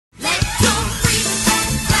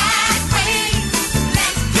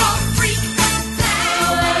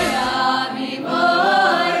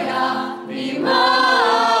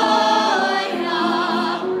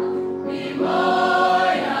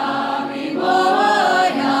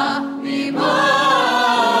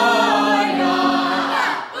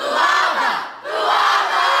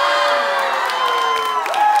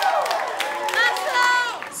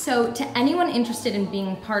interested in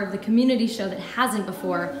being part of the community show that hasn't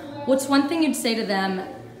before, what's one thing you'd say to them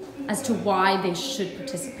as to why they should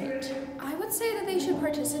participate? I would say that they should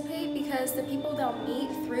participate because the people they'll meet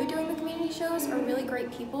through doing the community shows are really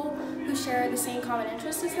great people who share the same common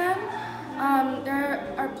interests as them.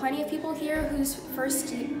 There are plenty of people here whose first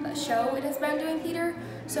show it has been doing theater,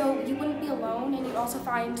 so you wouldn't be alone, and you'd also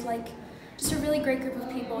find just a really great group of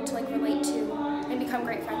people to relate to and become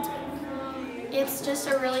great friends with. It's just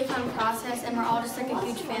a really fun process, and we're all just a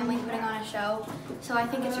huge family putting on a show. So I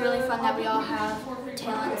think it's really fun that we all have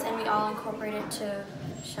talents and we all incorporate it to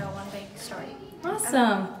show one big story.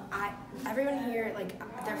 Awesome. Everyone here,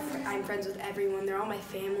 I'm friends with everyone. They're all my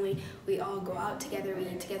family. We all go out together, we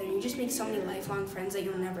eat together, and you just make so many lifelong friends that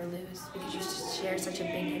you'll never lose because you just share such a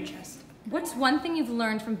big interest. What's one thing you've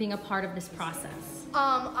learned from being a part of this process?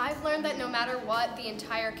 I've learned that no matter what, the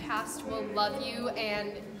entire cast will love you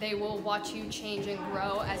and they will watch you change and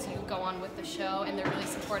grow as you go on with the show, and they're really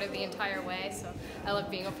supportive the entire way. So I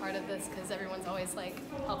love being a part of this because everyone's always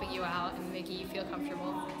helping you out and making you feel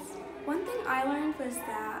comfortable. One thing I learned was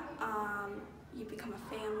that you become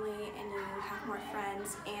a family and you have more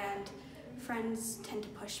friends, and friends tend to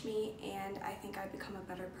push me, and I think I become a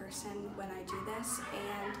better person when I do this,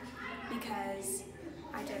 and because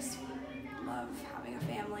I just love having a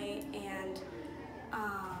family and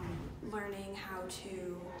learning how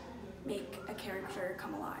to make a character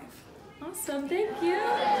come alive. Awesome, thank you.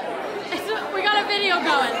 We got a video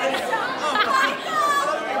going.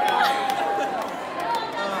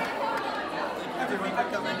 Everyone for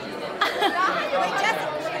coming.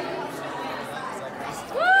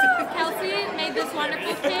 Woo! Kelsey made this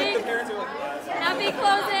wonderful cake. Happy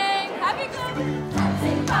closing. Happy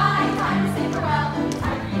closing.